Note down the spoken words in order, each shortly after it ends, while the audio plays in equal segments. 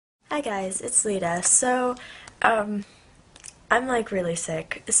Hi guys, it's Leda. So, I'm like really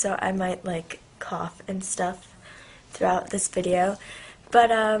sick, so I might like cough and stuff throughout this video. But,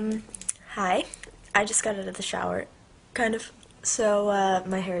 hi. I just got out of the shower, kind of. So,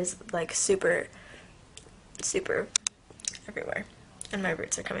 my hair is like super everywhere. And my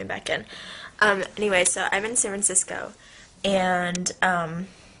roots are coming back in. Anyway, so I'm in San Francisco, and,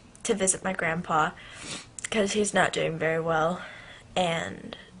 to visit my grandpa, because he's not doing very well,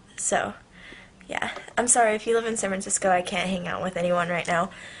 and so, yeah. I'm sorry, if you live in San Francisco, I can't hang out with anyone right now,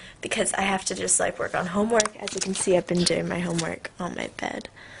 because I have to just, like, work on homework. As you can see, I've been doing my homework on my bed,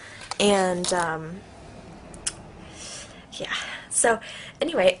 and, yeah. So,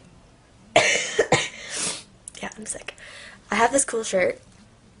 anyway, yeah, I'm sick. I have this cool shirt.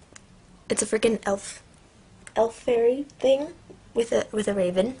 It's a freaking elf fairy thing with a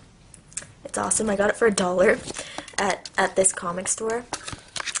raven. It's awesome. I got it for $1 at this comic store.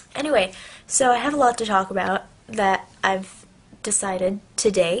 Anyway, so I have a lot to talk about that I've decided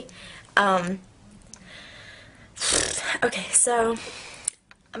today. Okay, so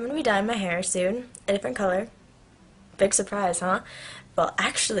I'm gonna be dyeing my hair soon, a different color. Big surprise, huh? Well,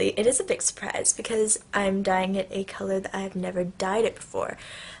 actually, it is a big surprise because I'm dyeing it a color that I have never dyed it before,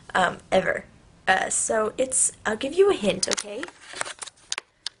 ever. So I'll give you a hint, okay?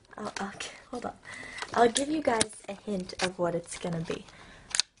 Hold on. I'll give you guys a hint of what it's gonna be.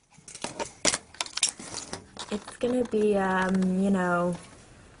 It's gonna be, you know,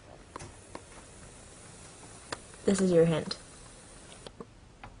 this is your hint.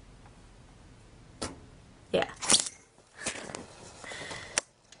 Yeah.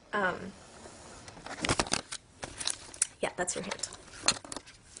 Yeah, that's your hint.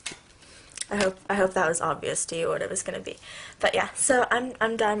 I hope that was obvious to you what it was gonna be. But yeah, so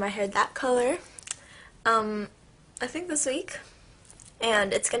I'm dyeing my hair that color, I think this week,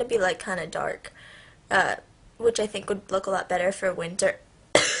 and it's gonna be like kind of dark, which I think would look a lot better for winter.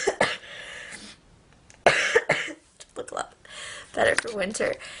 Look a lot better for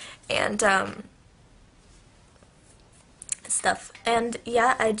winter, and stuff. And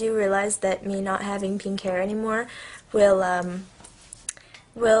yeah, I do realize that me not having pink hair anymore will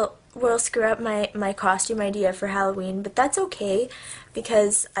screw up my costume idea for Halloween, but that's okay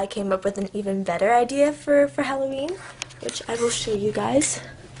because I came up with an even better idea for Halloween, which I will show you guys.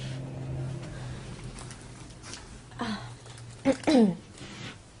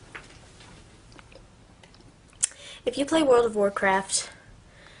 If you play World of Warcraft,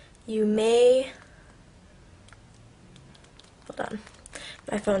 you may... Hold on.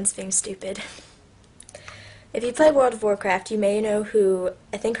 My phone's being stupid. If you play World of Warcraft, you may know who...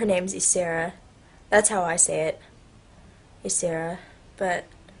 I think her name's Ysera. That's how I say it. Ysera. But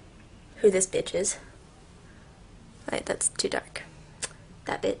who this bitch is. Wait, that's too dark.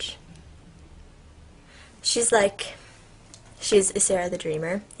 That bitch. She's Ysera the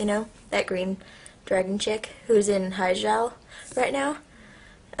Dreamer, you know? That green dragon chick who's in Hailedabear right now.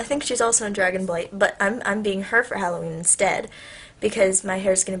 I think she's also in Dragon Blight, but I'm being her for Halloween instead because my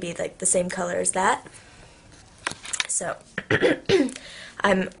hair's gonna be like the same color as that. So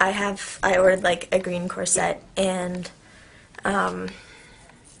I ordered like a green corset, and I'm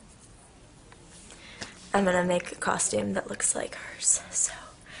gonna make a costume that looks like hers. So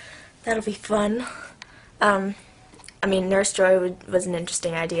that'll be fun. I mean, Nurse Joy was an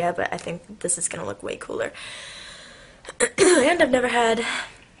interesting idea, but I think this is gonna look way cooler. And I've never had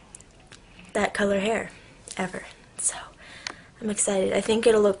that color hair ever, so I'm excited. I think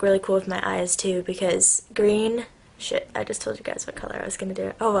it'll look really cool with my eyes too, because green, shit, I just told you guys what color I was gonna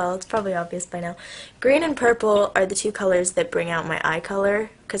do. Oh well, it's probably obvious by now. Green and purple are the two colors that bring out my eye color,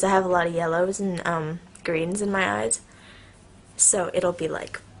 because I have a lot of yellows and greens in my eyes, so it'll be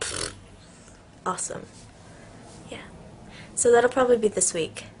like awesome. Yeah, so that'll probably be this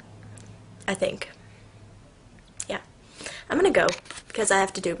week, I think. Yeah, I'm gonna go because I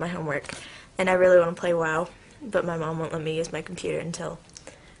have to do my homework. And I really want to play WoW, but my mom won't let me use my computer until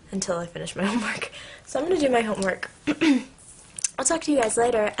I finish my homework. So I'm going to do my homework. I'll talk to you guys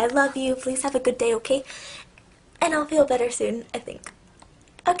later. I love you. Please have a good day, okay? And I'll feel better soon, I think.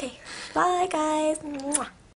 Okay. Bye, guys. Mwah.